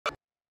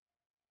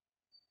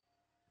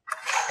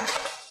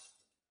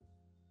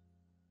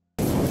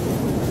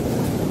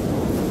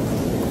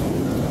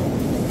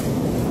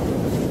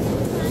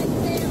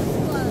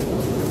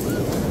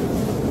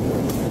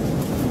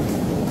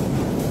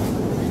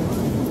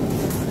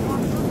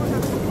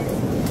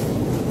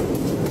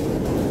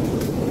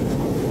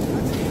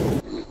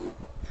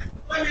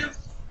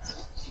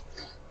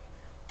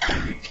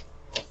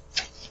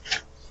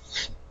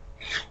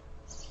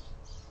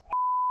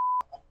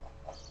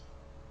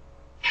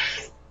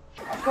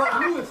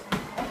Carl Lewis.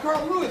 I'm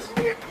Carl Lewis.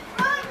 Run,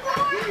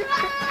 Forrest!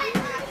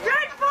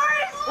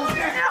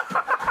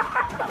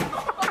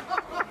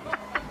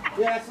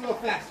 Yeah, it's a little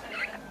fast.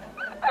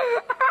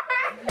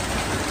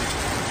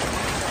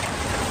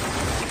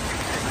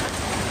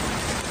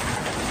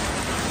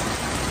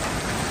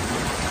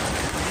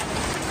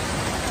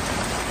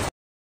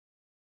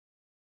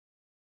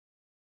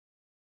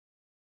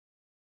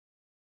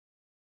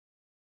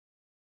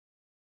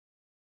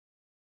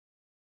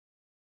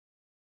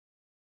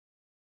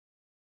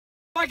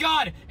 Oh my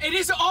god, it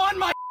is on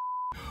my.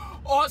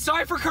 Oh,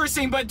 sorry for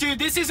cursing, but dude,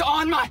 this is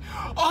on my.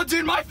 Oh,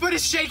 dude, my foot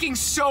is shaking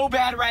so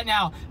bad right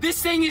now. This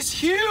thing is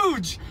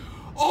huge.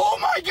 Oh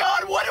my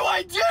god, what do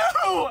I do?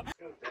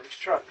 There's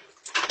truck.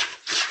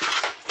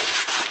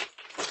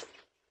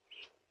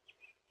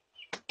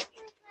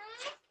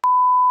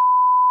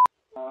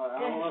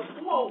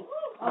 Whoa!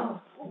 Oh.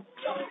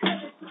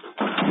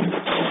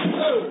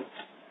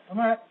 I'm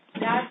alright.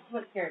 That's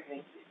what scares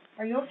me.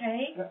 Are you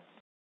okay? Yeah.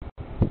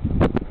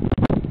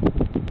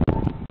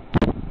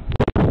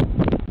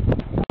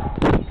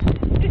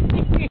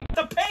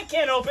 The paint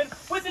can't open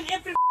with an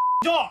infant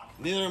dog.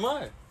 Neither am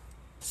I.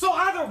 So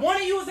either one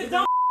of you is a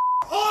dumb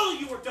or all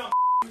of you are dumb,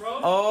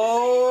 bro.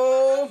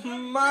 Oh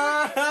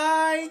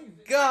my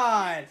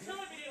god. Some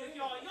of it,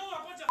 y'all are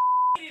a bunch of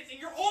idiots and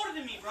you're older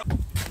than me, bro.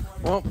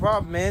 Well,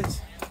 problem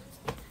is,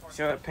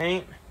 show that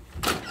paint.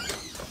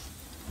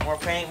 More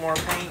paint, more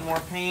paint, more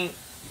paint.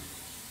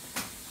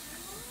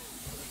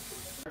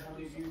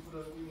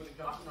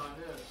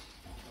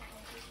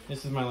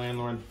 This is my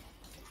landlord.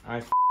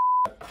 I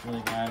up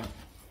really bad.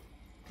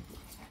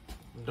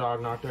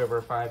 Dog knocked over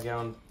a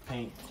 5-gallon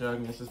paint jug,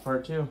 and this is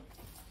part 2.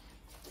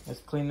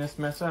 Let's clean this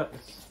mess up.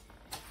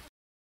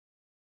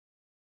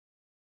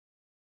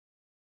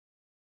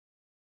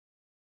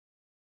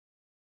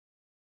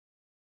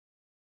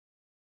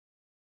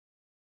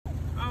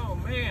 Oh,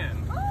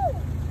 man.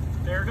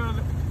 There goes.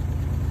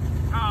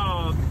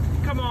 Oh,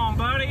 come on,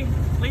 buddy.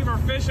 Leave our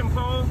fishing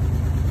pole.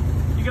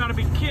 You gotta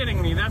be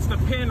kidding me. That's the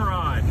pin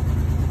rod.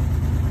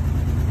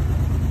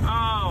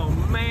 Oh,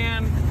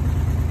 man.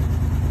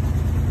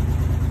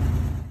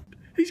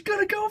 He's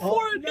gonna go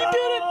for it. No, He did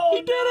it.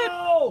 He did it.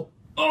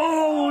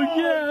 Oh,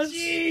 yes.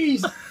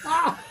 Jeez.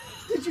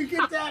 Did you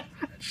get that?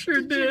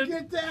 Sure Did you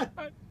get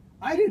that?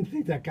 I didn't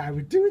think that guy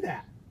would do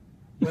that.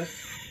 But,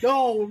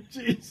 no,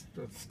 jeez.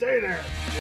 Stay there.